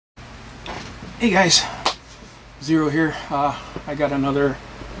Hey guys, Zero here. I got another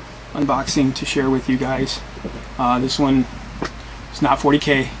unboxing to share with you guys. This one is not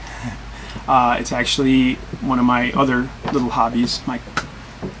 40K. It's actually one of my other little hobbies, my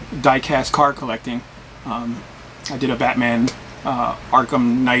diecast car collecting. I did a Batman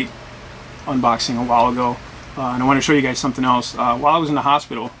Arkham Knight unboxing a while ago, and I want to show you guys something else. While I was in the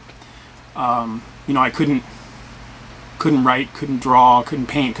hospital, you know, I couldn't write, couldn't draw, couldn't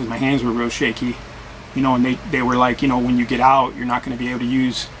paint because my hands were real shaky, you know, and they were like, you know, when you get out, you're not going to be able to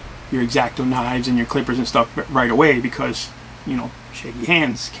use your X-Acto knives and your clippers and stuff right away because, you know, shaky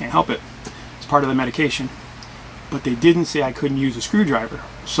hands, can't help it. It's part of the medication. But they didn't say I couldn't use a screwdriver.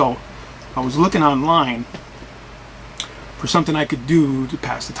 So I was looking online for something I could do to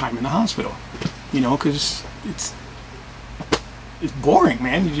pass the time in the hospital, you know, because it's boring,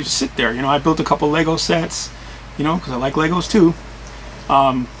 man. You just sit there, you know. I built a couple Lego sets, you know, because I like Legos too.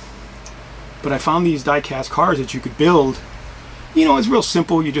 But I found these die-cast cars that you could build. You know, it's real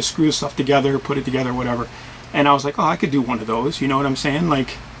simple. You just screw stuff together, put it together, whatever. And I was like, oh, I could do one of those. You know what I'm saying?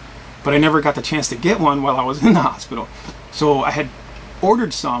 Like, but I never got the chance to get one while I was in the hospital. So I had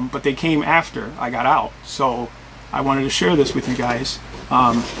ordered some, but they came after I got out. So I wanted to share this with you guys.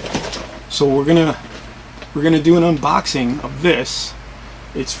 So we're gonna do an unboxing of this.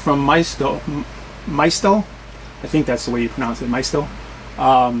 It's from Maisto. I think that's the way you pronounce it, Maisto.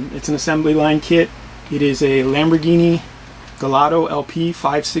 It's an assembly line kit. It is a Lamborghini Gallardo LP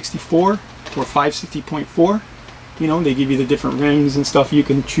 564 or 560.4. You know, they give you the different rims and stuff you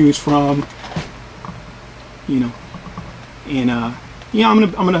can choose from. You know, and yeah,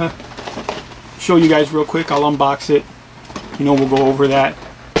 I'm gonna show you guys real quick. I'll unbox it. You know, we'll go over that.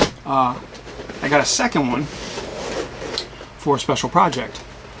 I got a second one for a special project.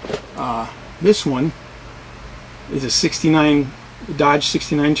 This one is a 69 Dodge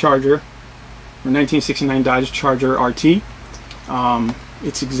 69 Charger, or 1969 Dodge Charger RT.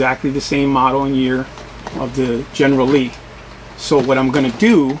 It's exactly the same model and year of the General Lee. So what I'm going to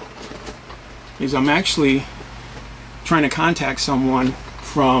do is I'm actually trying to contact someone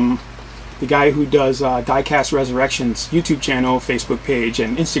from the guy who does Diecast Resurrection's YouTube channel, Facebook page,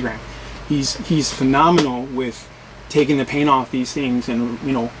 and Instagram. He's phenomenal with taking the paint off these things and,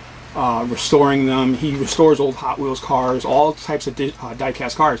 you know, restoring them. He restores old Hot Wheels cars, all types of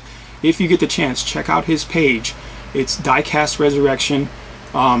diecast cars. If you get the chance, check out his page. It's Diecast Resurrection.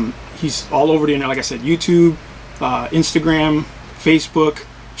 He's all over the internet, like I said, YouTube, Instagram, Facebook.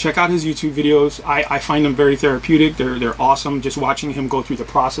 Check out his YouTube videos. I find them very therapeutic. They're awesome. Just watching him go through the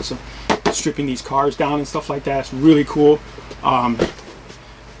process of stripping these cars down and stuff like that. It's really cool.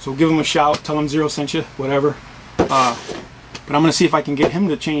 So give him a shout. Tell him Zero sent you, whatever. But I'm going to see if I can get him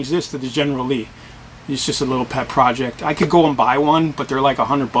to change this to the General Lee. It's just a little pet project. I could go and buy one, but they're like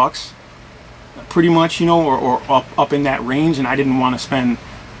 $100 pretty much, you know, or up in that range, and I didn't want to spend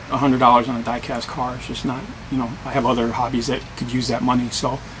 $100 on a die-cast car. It's just not, you know, I have other hobbies that could use that money,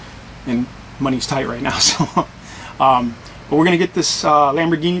 so, and money's tight right now, so. But we're going to get this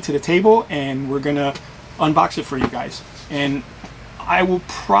Lamborghini to the table, and we're going to unbox it for you guys. And I will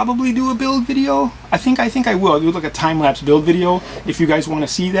probably do a build video. I think I will. I'll do like a time-lapse build video. If you guys want to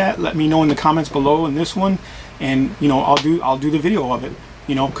see that, let me know in the comments below in this one, and you know, I'll do the video of it.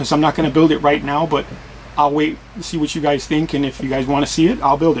 You know, because I'm not going to build it right now, but I'll wait to see what you guys think, and if you guys want to see it,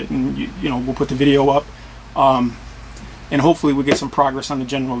 I'll build it, and you know, we'll put the video up, and hopefully we'll get some progress on the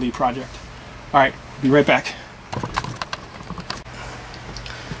General Lee project. All right, be right back.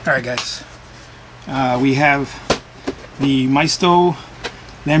 All right, guys, we have the Maisto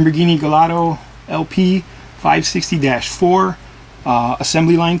Lamborghini Gallardo LP 560-4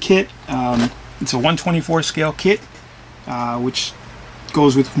 assembly line kit. It's a 1/24 scale kit, which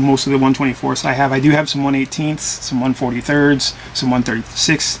goes with most of the 1/24s I have. I do have some 1/18ths, some 1/43s, some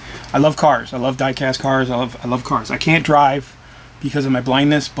 1/36. I love cars. I love die-cast cars. I love cars. I can't drive because of my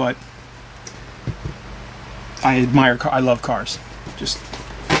blindness, but I admire cars. I love cars. Just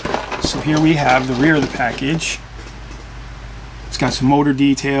so here we have the rear of the package. It's got some motor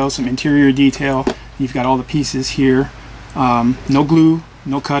detail, some interior detail. You've got all the pieces here. No glue,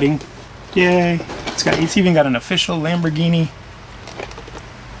 no cutting. Yay! It's even got an official Lamborghini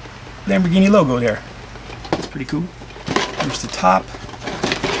logo there. That's pretty cool. Here's the top,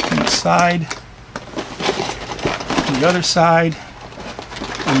 and the side, and the other side,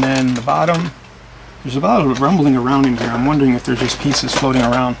 and then the bottom. There's a lot of rumbling around in here. I'm wondering if there's just pieces floating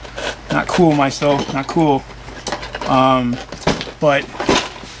around. Not cool, Maisto. Not cool. But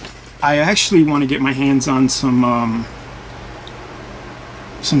I actually want to get my hands on some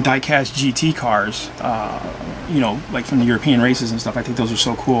some diecast GT cars, you know, like from the European races and stuff. I think those are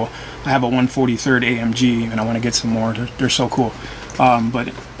so cool. I have a 143rd AMG and I want to get some more. They're so cool.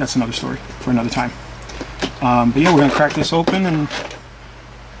 But that's another story for another time. But yeah, we're going to crack this open and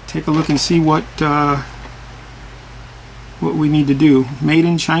take a look and see what we need to do. Made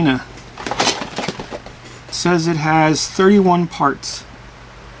in China. It says it has 31 parts.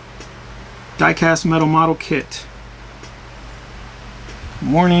 Diecast metal model kit.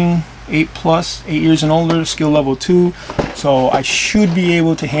 Warning, 8+, 8 years and older, skill level 2. So I should be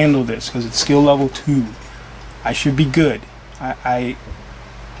able to handle this because it's skill level 2. I should be good. I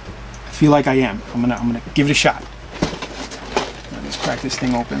feel like I am. I'm gonna give it a shot. Let's crack this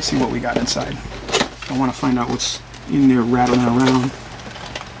thing open, see what we got inside. I want to find out what's in there rattling around.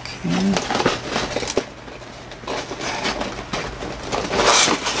 Okay.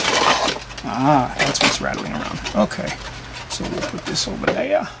 Ah, that's what's rattling around. Okay. So we'll put this over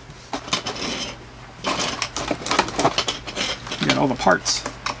there. We got all the parts.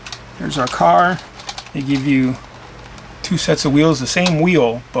 Here's our car. They give you 2 sets of wheels, the same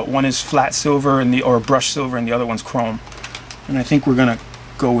wheel, but one is flat silver and or brushed silver, and the other one's chrome. And I think we're gonna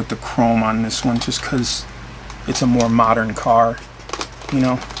go with the chrome on this one, just because it's a more modern car, you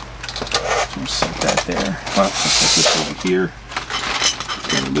know. So we'll set that there. Oh, let's set this over here.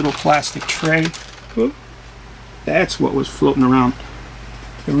 Got a little plastic tray. Whoop. That's what was floating around.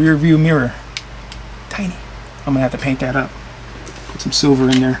 The rear view mirror. Tiny. I'm gonna have to paint that up. Put some silver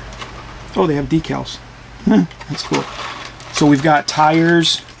in there. Oh, they have decals. That's cool. So we've got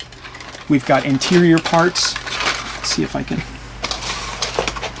tires. We've got interior parts. Let's see if I can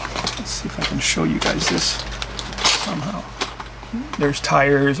show you guys this somehow. There's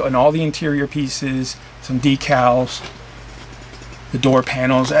tires and all the interior pieces, some decals, the door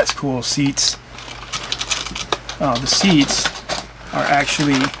panels, that's cool, seats. The seats are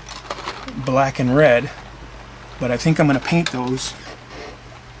actually black and red, but I think I'm going to paint those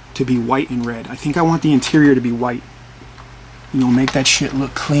to be white and red. I think I want the interior to be white. You know, make that shit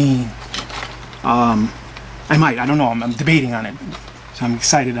look clean. I might, I don't know, I'm debating on it. So I'm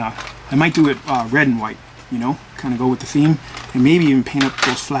excited. I might do it red and white, you know, kind of go with the theme. And maybe even paint up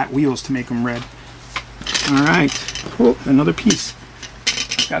those flat wheels to make them red. Alright, oh, another piece.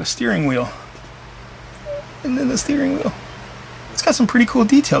 Got a steering wheel. And then the steering wheel. It's got some pretty cool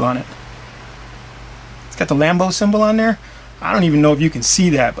detail on it. It's got the Lambo symbol on there. I don't even know if you can see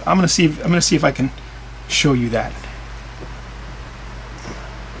that, but I'm gonna see if I can show you that.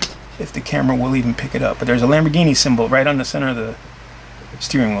 If the camera will even pick it up. But there's a Lamborghini symbol right on the center of the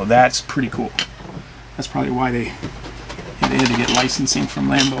steering wheel. That's pretty cool. That's probably why they had to get licensing from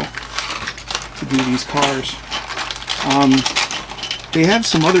Lambo to do these cars. They have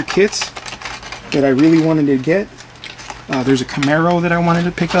some other kits that I really wanted to get. There's a Camaro that I wanted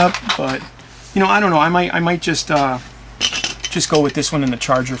to pick up, but you know, I don't know. I might just go with this one and the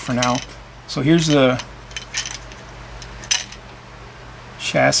Charger for now. So here's the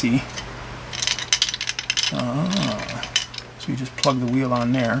chassis. So you just plug the wheel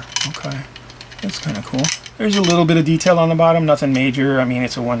on there. Okay, that's kind of cool. There's a little bit of detail on the bottom, nothing major. I mean,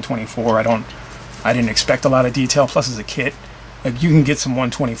 it's a 124. I didn't expect a lot of detail. Plus, it's a kit. Like, you can get some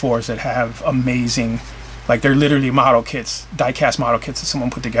 124s that have amazing, like, they're literally model kits, die-cast model kits that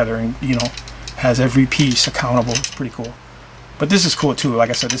someone put together, and, you know, has every piece accountable. It's pretty cool. But this is cool too. Like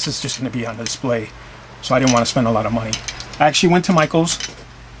I said, this is just going to be on display, so I didn't want to spend a lot of money. I actually went to Michael's.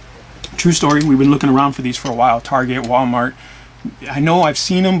 True story. We've been looking around for these for a while. Target, Walmart. I know I've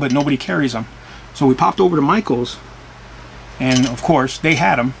seen them, but nobody carries them. So we popped over to Michael's, and of course they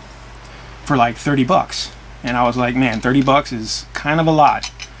had them for like 30 bucks. And I was like, man, 30 bucks is kind of a lot,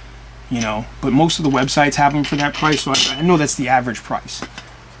 you know. But most of the websites have them for that price, so I know that's the average price.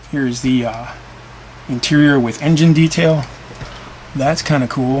 Here's the interior with engine detail. That's kind of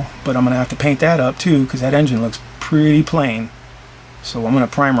cool, but I'm gonna have to paint that up too, because that engine looks pretty plain. So I'm gonna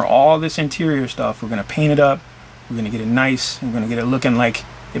primer all this interior stuff. We're gonna paint it up. We're gonna get it nice. We're gonna get it looking like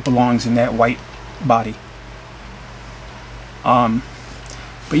it belongs in that white body.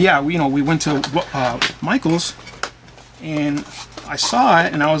 But yeah, we went to Michael's, and I saw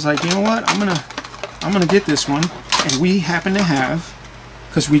it, and I was like, you know what? I'm gonna get this one. And we happen to have,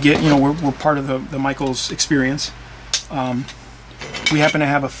 because we get, you know, we're part of the Michael's experience. We happen to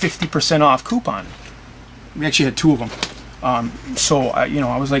have a 50% off coupon. We actually had 2 of them. So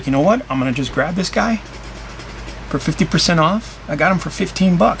I was like, you know what? I'm gonna just grab this guy for 50% off. I got him for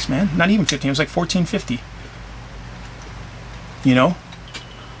 15 bucks, man. Not even 15. It was like $14.50. You know?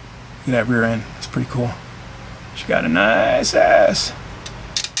 Look at that rear end. It's pretty cool. She got a nice ass.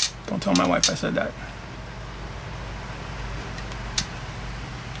 Don't tell my wife I said that.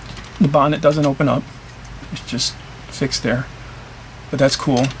 The bonnet doesn't open up. It's just fixed there. But that's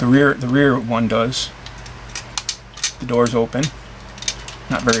cool. The rear one does. The doors open.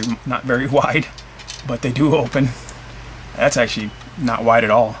 Not very wide, but they do open. That's actually not wide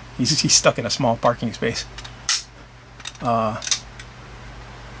at all. He's stuck in a small parking space. Yeah,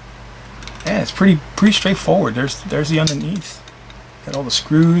 it's pretty straightforward. There's the underneath. Got all the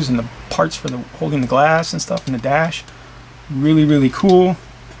screws and the parts for holding the glass and stuff in the dash. Really cool.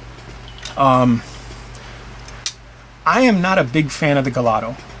 I am not a big fan of the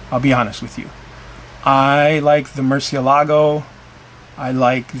Gelato. I'll be honest with you. I like the Murcielago. I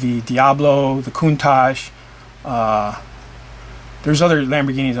like the Diablo, the Countach. There's other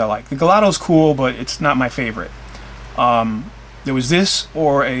Lamborghinis I like. The Gelato's cool, but it's not my favorite. There was this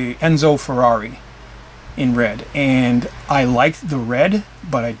or a Enzo Ferrari in red, and I liked the red,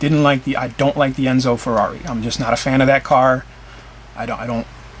 but I don't like the Enzo Ferrari. I'm just not a fan of that car. I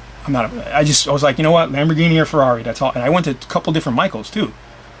was like, you know what, Lamborghini or Ferrari, that's all. And I went to a couple different Michaels too,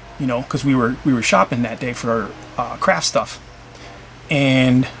 you know, because we were shopping that day for craft stuff,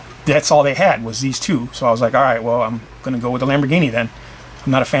 and that's all they had was these two. So I was like, all right, well, I'm gonna go with the Lamborghini then.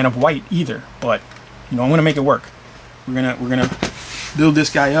 I'm not a fan of white either, but you know, I'm gonna make it work. We're gonna build this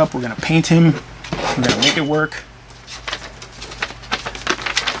guy up. We're gonna paint him. We're gonna make it work.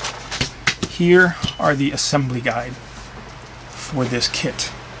 Here are the assembly guide for this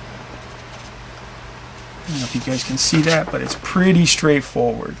kit. I don't know if you guys can see that, but it's pretty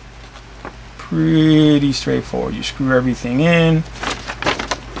straightforward. Pretty straightforward. You screw everything in.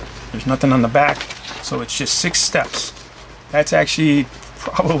 There's nothing on the back, so it's just 6 steps. That's actually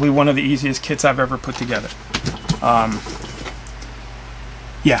probably one of the easiest kits I've ever put together.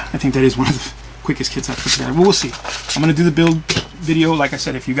 Yeah, I think that is one of the quickest kits I've put together. But we'll see. I'm going to do the build video. Like I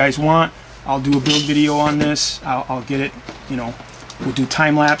said, if you guys want, I'll do a build video on this. I'll get it, you know, we'll do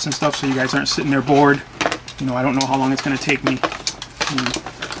time lapse and stuff so you guys aren't sitting there bored. You know, I don't know how long it's going to take me.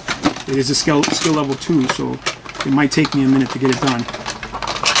 It is a skill level 2, so it might take me a minute to get it done.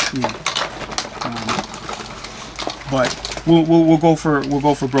 Yeah. But we'll go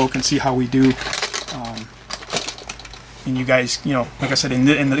for broke and see how we do. And you guys, you know, like I said, in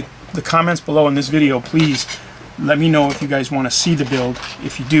the comments below in this video, please let me know if you guys want to see the build.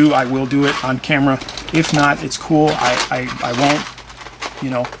 If you do, I will do it on camera. If not, it's cool. I won't.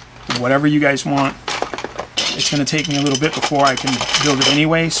 You know, whatever you guys want. It's going to take me a little bit before I can build it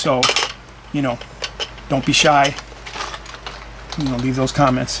anyway. So, you know, don't be shy. You know, leave those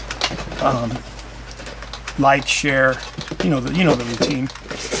comments. Like, share. You know the routine.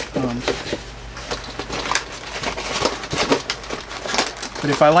 But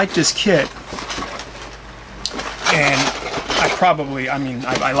if I like this kit, and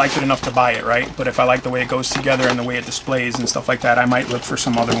I liked it enough to buy it, right? But if I like the way it goes together and the way it displays and stuff like that, I might look for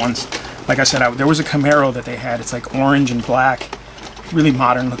some other ones. Like I said, there was a Camaro that they had. It's like orange and black, really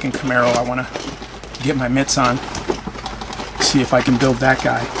modern looking Camaro. I want to get my mitts on, see if I can build that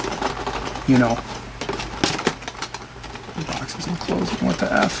guy. You know, the box isn't closing. What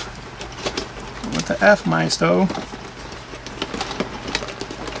the F? What the F, Maisto?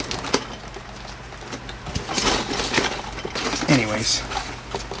 Anyways,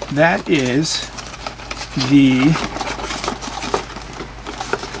 that is the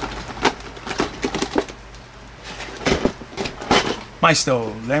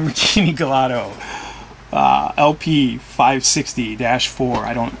Maisto Lamborghini Gelato LP 560-4.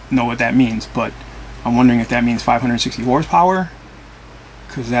 I don't know what that means, but I'm wondering if that means 560 horsepower,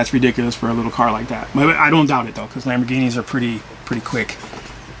 because that's ridiculous for a little car like that. But I don't doubt it though, because Lamborghinis are pretty quick,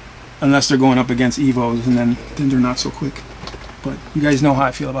 unless they're going up against Evos, and then they're not so quick. But you guys know how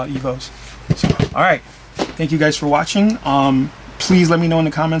I feel about Evos. So, all right, thank you guys for watching. Please let me know in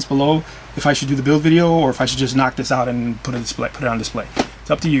the comments below if I should do the build video or if I should just knock this out and put it on display. It's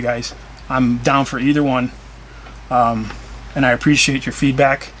up to you guys. I'm down for either one, and I appreciate your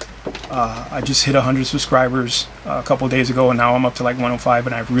feedback. I just hit 100 subscribers a couple days ago, and now I'm up to like 105,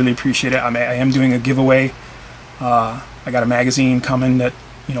 and I really appreciate it. I am doing a giveaway. I got a magazine coming that,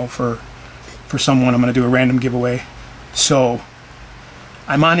 you know, for someone. I'm going to do a random giveaway. So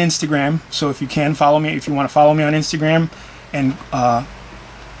I'm on Instagram, so if you can follow me, if you want to follow me on Instagram, and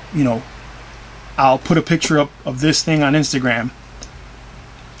you know, I'll put a picture up of this thing on Instagram,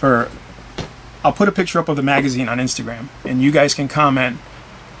 or I'll put a picture up of the magazine on Instagram, and you guys can comment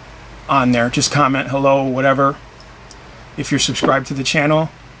on there. Just comment hello, whatever. If you're subscribed to the channel,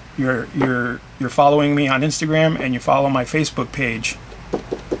 you're following me on Instagram, and you follow my Facebook page,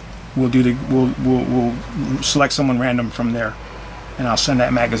 we'll select someone random from there, and I'll send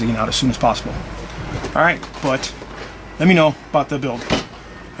that magazine out as soon as possible. All right, but let me know about the build.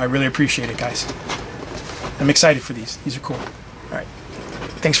 I really appreciate it, guys. I'm excited for these. These are cool. All right.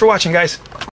 Thanks for watching, guys.